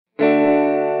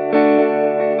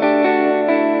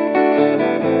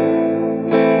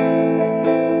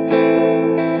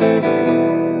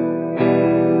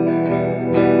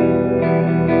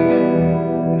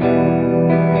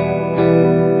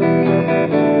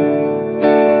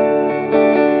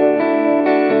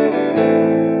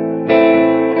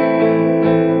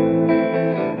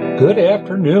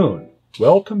afternoon.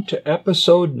 Welcome to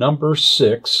episode number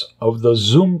 6 of the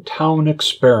ZoomTown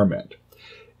experiment.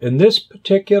 In this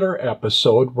particular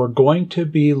episode, we're going to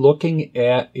be looking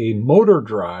at a motor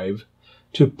drive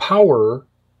to power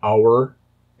our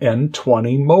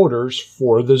N20 motors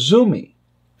for the Zoomy.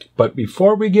 But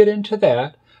before we get into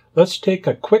that, let's take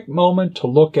a quick moment to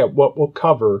look at what we'll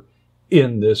cover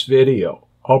in this video.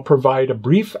 I'll provide a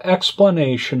brief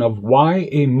explanation of why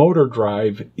a motor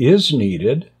drive is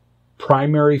needed,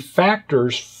 primary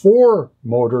factors for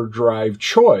motor drive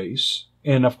choice,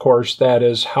 and of course that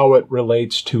is how it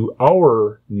relates to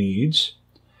our needs.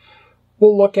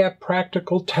 We'll look at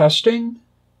practical testing,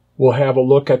 we'll have a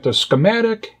look at the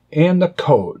schematic and the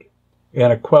code,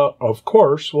 and of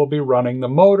course we'll be running the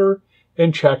motor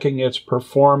and checking its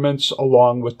performance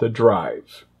along with the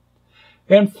drive.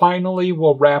 And finally,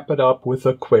 we'll wrap it up with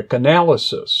a quick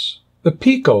analysis. The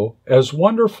Pico, as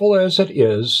wonderful as it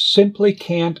is, simply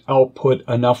can't output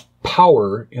enough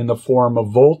power in the form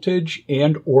of voltage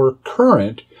and or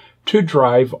current to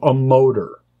drive a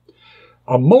motor.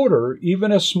 A motor,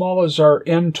 even as small as our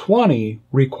N20,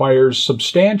 requires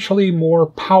substantially more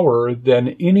power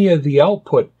than any of the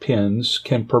output pins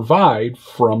can provide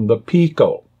from the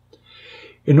Pico.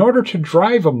 In order to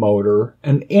drive a motor,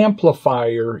 an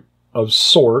amplifier of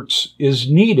sorts is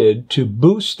needed to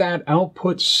boost that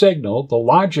output signal, the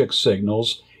logic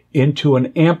signals, into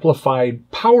an amplified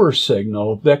power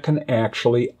signal that can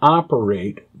actually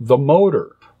operate the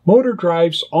motor. Motor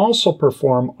drives also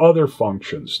perform other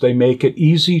functions. They make it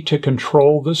easy to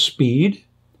control the speed.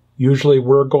 Usually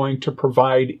we're going to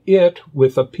provide it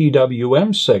with a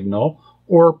PWM signal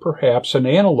or perhaps an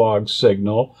analog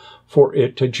signal for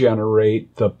it to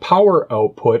generate the power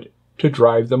output to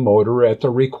drive the motor at the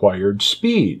required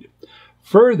speed.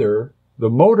 Further,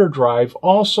 the motor drive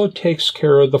also takes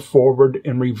care of the forward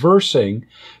and reversing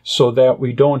so that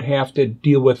we don't have to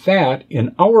deal with that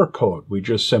in our code. We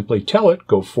just simply tell it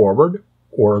go forward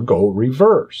or go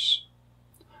reverse.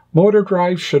 Motor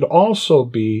drives should also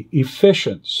be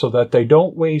efficient so that they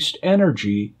don't waste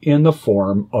energy in the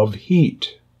form of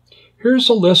heat. Here's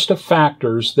a list of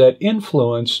factors that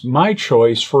influenced my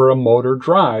choice for a motor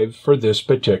drive for this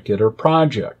particular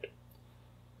project.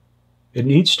 It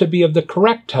needs to be of the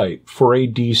correct type for a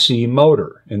DC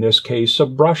motor, in this case a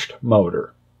brushed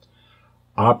motor.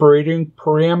 Operating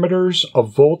parameters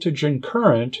of voltage and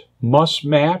current must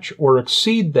match or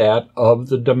exceed that of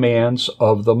the demands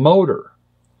of the motor.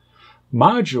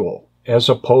 Module, as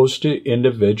opposed to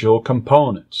individual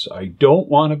components. I don't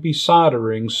want to be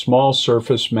soldering small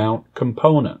surface mount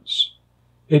components.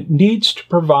 It needs to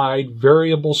provide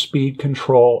variable speed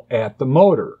control at the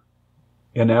motor.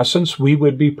 In essence, we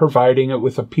would be providing it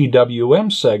with a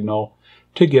PWM signal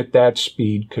to get that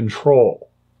speed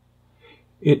control.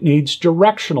 It needs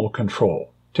directional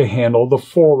control to handle the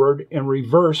forward and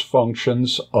reverse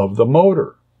functions of the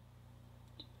motor.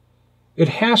 It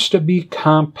has to be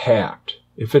compact.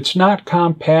 If it's not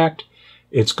compact,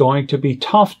 it's going to be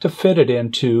tough to fit it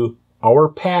into our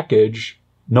package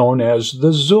known as the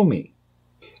Zoomy.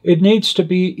 It needs to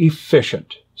be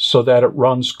efficient so that it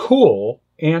runs cool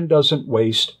and doesn't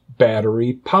waste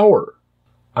battery power.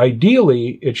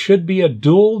 Ideally, it should be a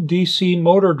dual DC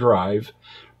motor drive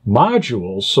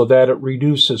module so that it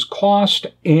reduces cost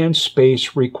and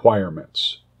space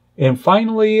requirements. And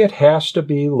finally, it has to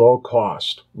be low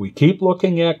cost. We keep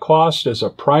looking at cost as a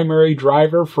primary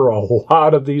driver for a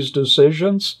lot of these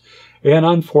decisions, and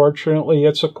unfortunately,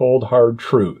 it's a cold, hard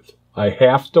truth. I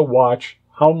have to watch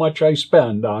how much I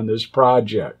spend on this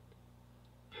project.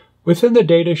 Within the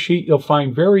data sheet, you'll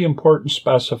find very important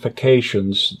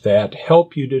specifications that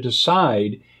help you to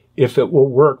decide if it will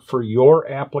work for your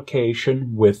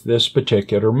application with this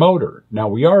particular motor. Now,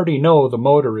 we already know the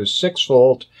motor is 6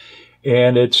 volt,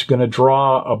 and it's going to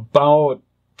draw about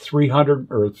 300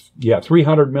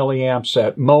 milliamps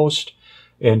at most,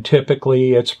 and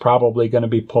typically it's probably going to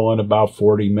be pulling about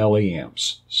 40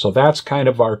 milliamps. So that's kind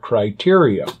of our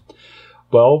criteria.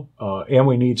 Well, and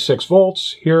we need 6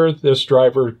 volts. Here, this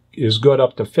driver is good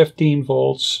up to 15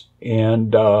 volts,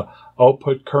 and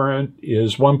output current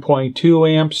is 1.2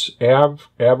 amps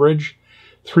average,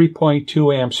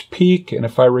 3.2 amps peak, and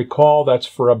if I recall, that's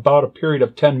for about a period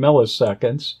of 10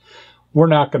 milliseconds. We're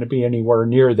not going to be anywhere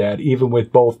near that, even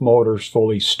with both motors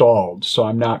fully stalled, so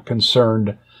I'm not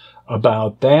concerned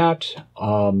about that.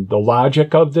 The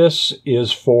logic of this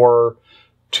is for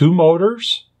 2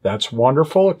 motors. That's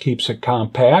wonderful. It keeps it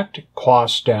compact,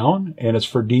 cost down, and it's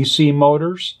for DC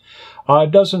motors.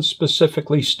 It doesn't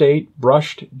specifically state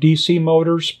brushed DC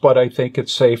motors, but I think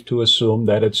it's safe to assume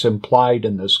that it's implied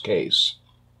in this case.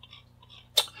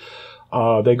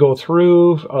 They go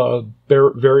through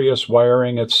various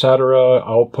wiring, etc.,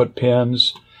 output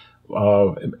pins,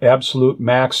 absolute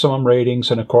maximum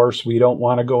ratings, and of course we don't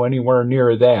want to go anywhere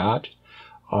near that.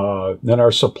 Then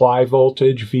our supply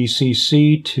voltage,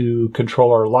 VCC, to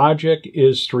control our logic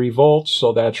is 3 volts,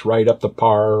 so that's right up the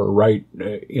par, right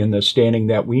in the standing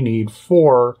that we need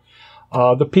for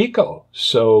the Pico.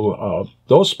 So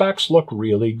those specs look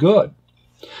really good.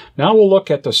 Now we'll look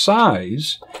at the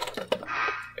size.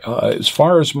 As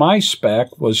far as my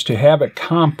spec was to have it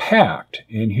compact,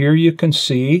 and here you can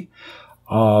see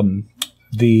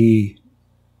the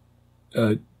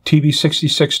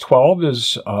TB6612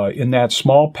 is in that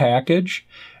small package,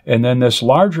 and then this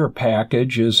larger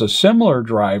package is a similar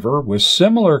driver with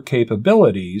similar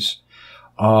capabilities,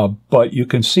 but you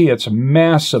can see it's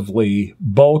massively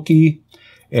bulky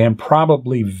and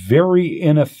probably very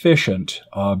inefficient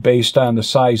based on the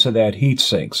size of that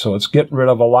heatsink. So it's getting rid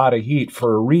of a lot of heat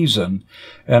for a reason,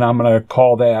 and I'm going to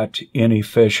call that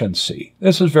inefficiency.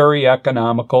 This is very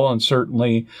economical, and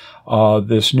certainly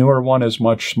this newer one is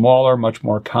much smaller, much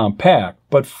more compact,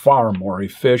 but far more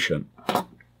efficient.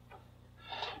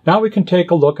 Now we can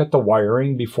take a look at the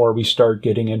wiring before we start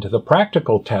getting into the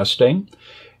practical testing.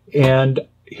 And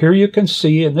here you can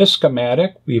see in this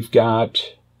schematic, we've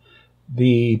got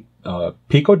the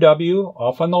Pico W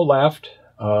off on the left,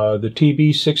 the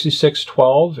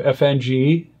TB6612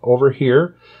 FNG over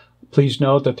here. Please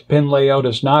note that the pin layout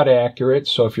is not accurate,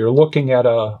 so if you're looking at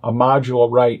a module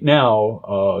right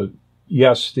now,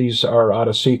 yes, these are out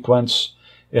of sequence,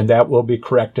 and that will be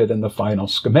corrected in the final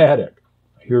schematic.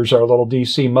 Here's our little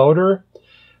DC motor.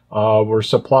 We're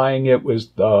supplying it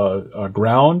with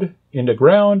ground into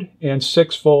ground and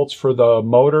 6 volts for the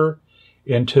motor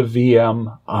into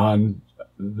VM on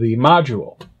the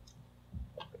module.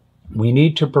 We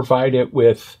need to provide it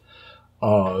with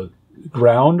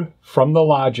ground from the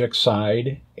logic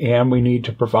side, and we need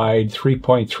to provide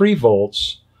 3.3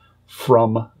 volts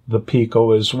from the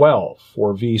Pico as well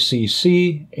for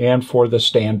VCC and for the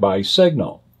standby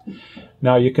signal.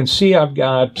 Now you can see I've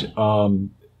got BN1,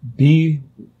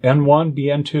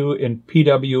 BN2, and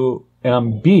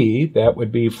PWMB. That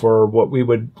would be for what we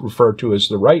would refer to as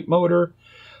the right motor.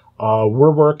 We're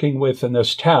working with, in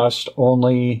this test,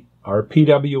 only our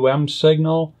PWM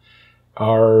signal,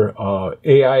 our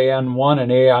AIN1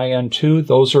 and AIN2.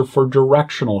 Those are for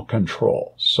directional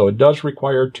control. So it does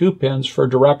require 2 pins for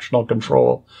directional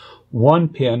control, 1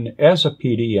 pin as a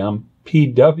PWM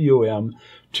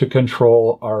to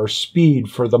control our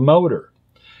speed for the motor.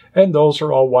 And those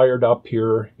are all wired up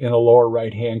here in the lower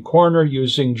right-hand corner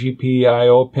using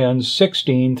GPIO pins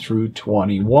 16 through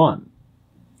 21.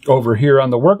 Over here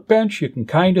on the workbench, you can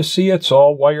kind of see it's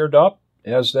all wired up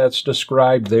as that's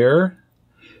described there.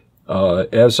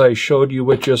 As I showed you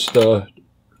with just the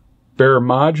bare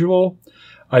module,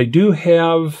 I do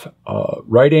have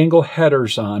right angle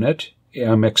headers on it.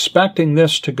 I'm expecting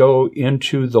this to go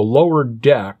into the lower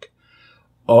deck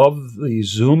of the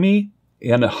Zoomy,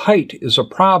 and height is a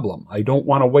problem. I don't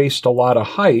want to waste a lot of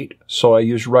height, so I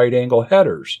use right angle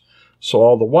headers. So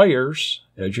all the wires,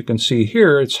 as you can see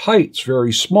here, its height's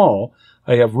very small.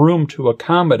 I have room to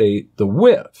accommodate the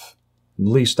width. At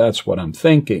least that's what I'm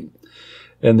thinking.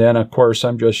 And then, of course,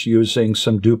 I'm just using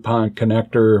some DuPont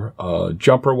connector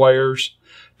jumper wires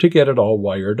to get it all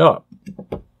wired up.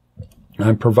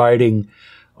 I'm providing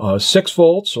 6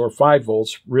 volts or 5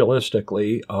 volts,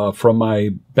 realistically, from my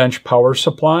bench power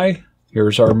supply.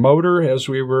 Here's our motor, as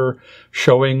we were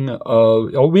showing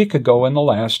a week ago in the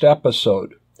last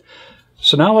episode.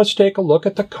 So now let's take a look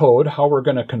at the code, how we're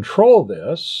going to control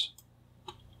this.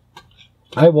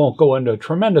 I won't go into a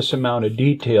tremendous amount of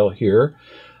detail here,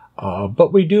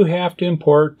 but we do have to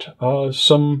import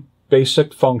some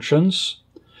basic functions.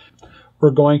 We're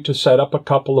going to set up a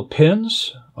couple of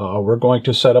pins. We're going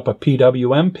to set up a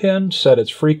PWM pin, set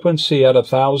its frequency at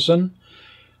 1000,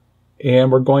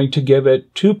 and we're going to give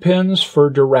it 2 pins for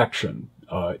direction,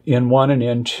 in1 and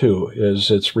in2,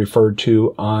 as it's referred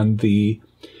to on the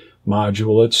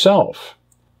module itself.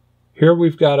 Here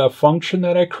we've got a function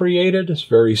that I created. It's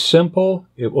very simple.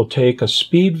 It will take a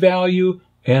speed value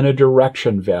and a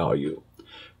direction value.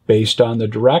 Based on the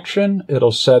direction,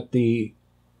 it'll set the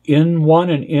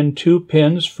in1 and in2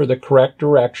 pins for the correct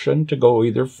direction to go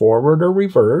either forward or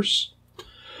reverse.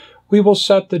 We will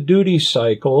set the duty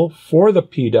cycle for the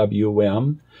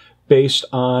PWM based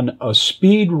on a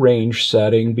speed range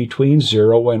setting between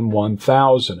 0 and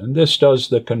 1000, and this does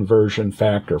the conversion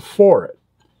factor for it.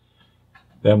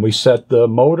 Then we set the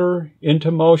motor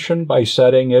into motion by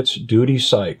setting its duty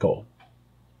cycle.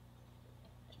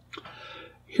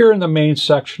 Here in the main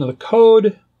section of the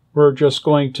code, we're just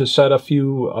going to set a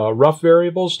few rough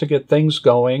variables to get things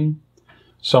going.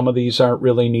 Some of these aren't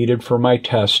really needed for my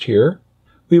test here.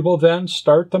 We will then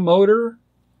start the motor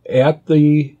at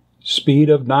the speed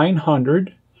of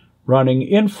 900, running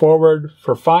in forward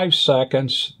for 5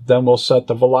 seconds. Then we'll set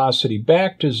the velocity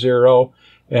back to 0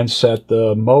 and set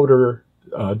the motor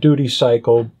duty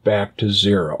cycle back to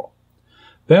 0.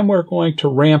 Then we're going to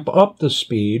ramp up the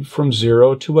speed from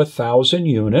 0 to 1,000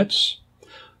 units,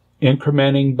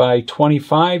 incrementing by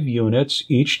 25 units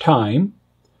each time.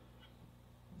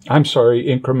 I'm sorry,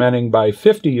 incrementing by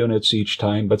 50 units each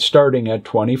time, but starting at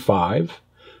 25.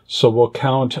 So we'll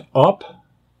count up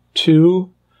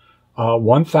to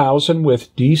 1,000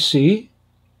 with DC.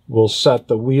 We'll set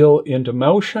the wheel into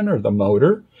motion, or the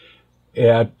motor,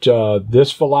 at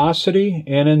this velocity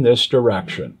and in this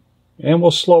direction. And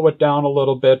we'll slow it down a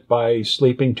little bit by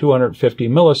sleeping 250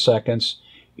 milliseconds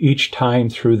each time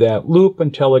through that loop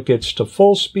until it gets to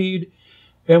full speed,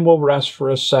 and we'll rest for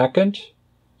a second,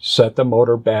 set the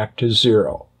motor back to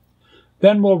 0.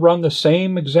 Then we'll run the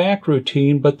same exact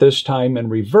routine, but this time in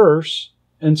reverse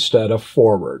instead of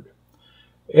forward.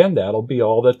 And that'll be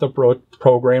all that the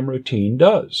program routine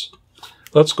does.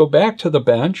 Let's go back to the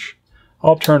bench.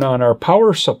 I'll turn on our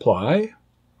power supply,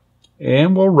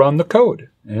 and we'll run the code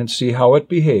and see how it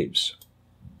behaves.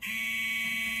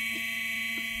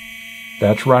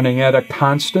 That's running at a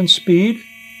constant speed.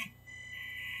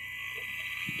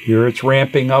 Here it's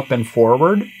ramping up and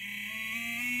forward,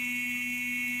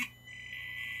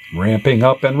 ramping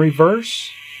up and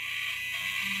reverse.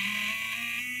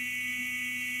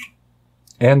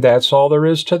 And that's all there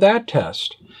is to that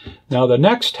test. Now the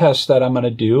next test that I'm going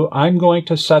to do, I'm going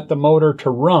to set the motor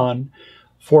to run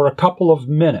for a couple of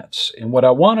minutes. And what I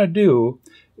want to do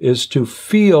is to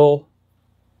feel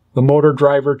the motor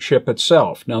driver chip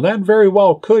itself. Now that very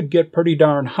well could get pretty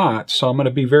darn hot, so I'm going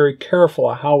to be very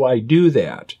careful how I do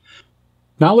that.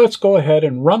 Now let's go ahead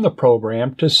and run the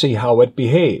program to see how it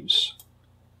behaves.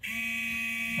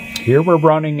 Here we're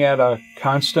running at a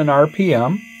constant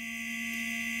RPM.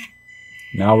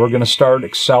 Now we're going to start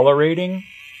accelerating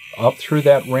up through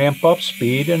that ramp up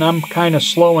speed, and I'm kind of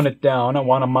slowing it down. I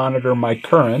want to monitor my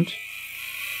current.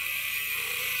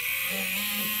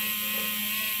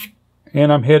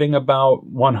 And I'm hitting about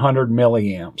 100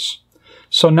 milliamps.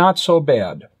 So not so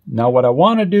bad. Now what I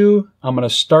want to do, I'm going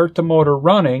to start the motor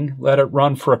running, let it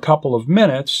run for a couple of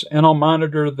minutes, and I'll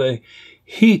monitor the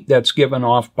heat that's given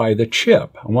off by the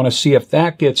chip. I want to see if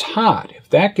that gets hot. If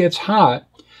that gets hot,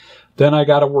 then I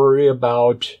got to worry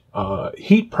about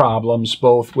heat problems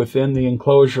both within the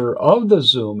enclosure of the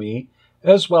Zoomie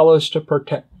as well as to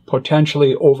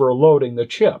potentially overloading the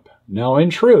chip. Now, in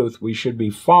truth, we should be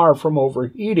far from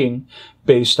overheating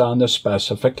based on the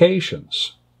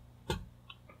specifications.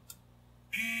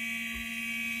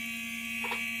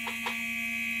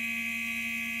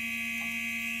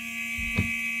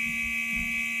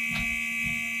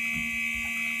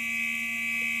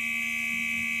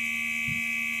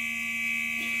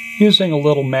 Using a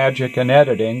little magic and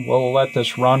editing, we'll let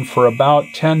this run for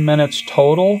about 10 minutes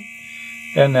total,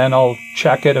 and then I'll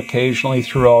check it occasionally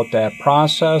throughout that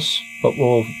process, but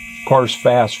we'll of course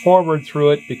fast forward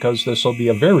through it because this will be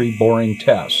a very boring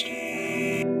test.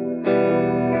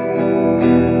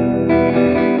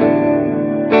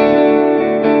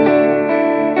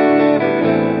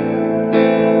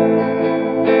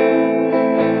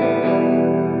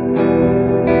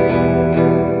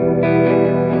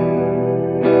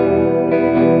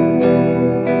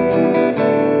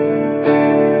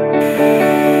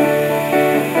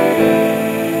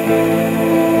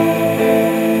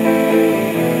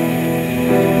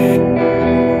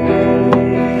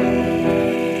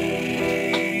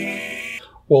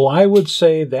 Well, I would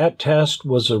say that test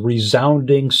was a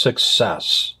resounding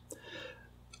success.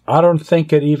 I don't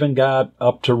think it even got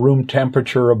up to room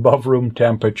temperature, above room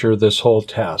temperature, this whole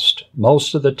test.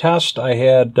 Most of the test I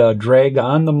had drag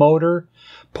on the motor,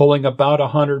 pulling about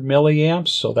 100 milliamps,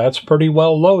 so that's pretty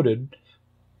well loaded.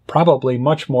 Probably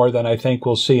much more than I think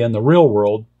we'll see in the real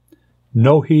world.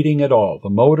 No heating at all. The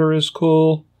motor is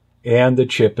cool, and the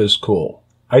chip is cool.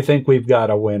 I think we've got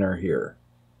a winner here.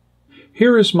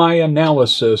 Here is my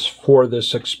analysis for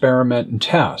this experiment and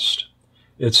test.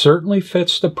 It certainly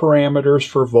fits the parameters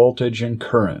for voltage and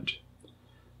current.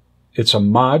 It's a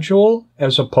module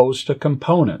as opposed to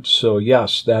components, so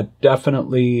yes, that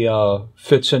definitely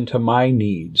fits into my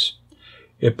needs.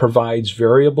 It provides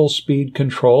variable speed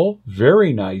control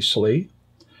very nicely.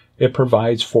 It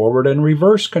provides forward and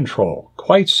reverse control.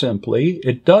 Quite simply,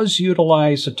 it does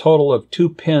utilize a total of 2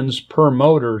 pins per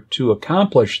motor to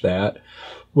accomplish that,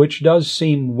 which does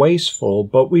seem wasteful,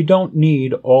 but we don't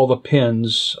need all the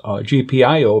pins,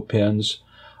 GPIO pins,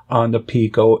 on the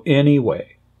Pico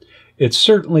anyway. It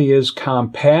certainly is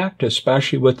compact,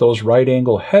 especially with those right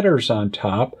angle headers on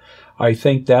top. I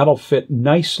think that'll fit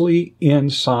nicely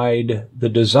inside the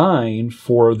design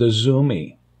for the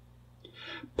Zoomy.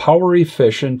 Power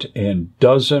efficient and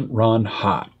doesn't run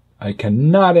hot. I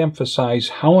cannot emphasize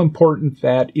how important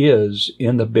that is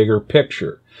in the bigger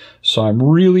picture. So I'm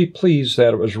really pleased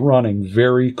that it was running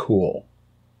very cool.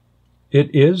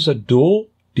 It is a dual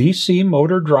DC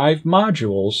motor drive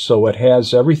module, so it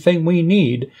has everything we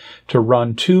need to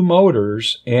run 2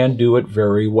 motors and do it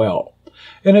very well.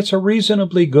 And it's a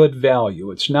reasonably good value.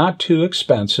 It's not too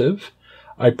expensive.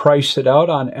 I priced it out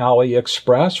on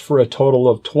AliExpress for a total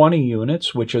of 20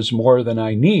 units, which is more than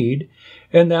I need,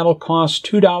 and that'll cost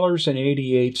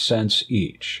 $2.88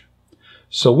 each.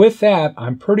 So with that,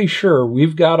 I'm pretty sure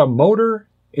we've got a motor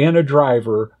and a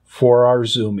driver for our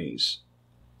Zoomies.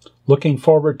 Looking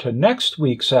forward to next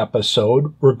week's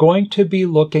episode, we're going to be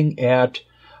looking at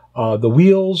the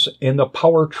wheels and the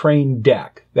powertrain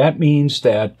deck. That means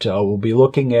that we'll be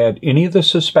looking at any of the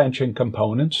suspension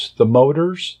components, the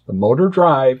motors, the motor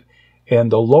drive,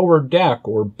 and the lower deck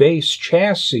or base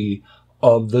chassis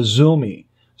of the Zoomy.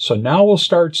 So now we'll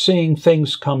start seeing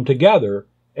things come together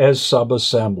as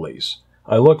sub-assemblies.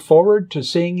 I look forward to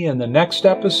seeing you in the next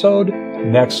episode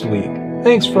next week.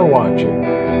 Thanks for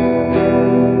watching.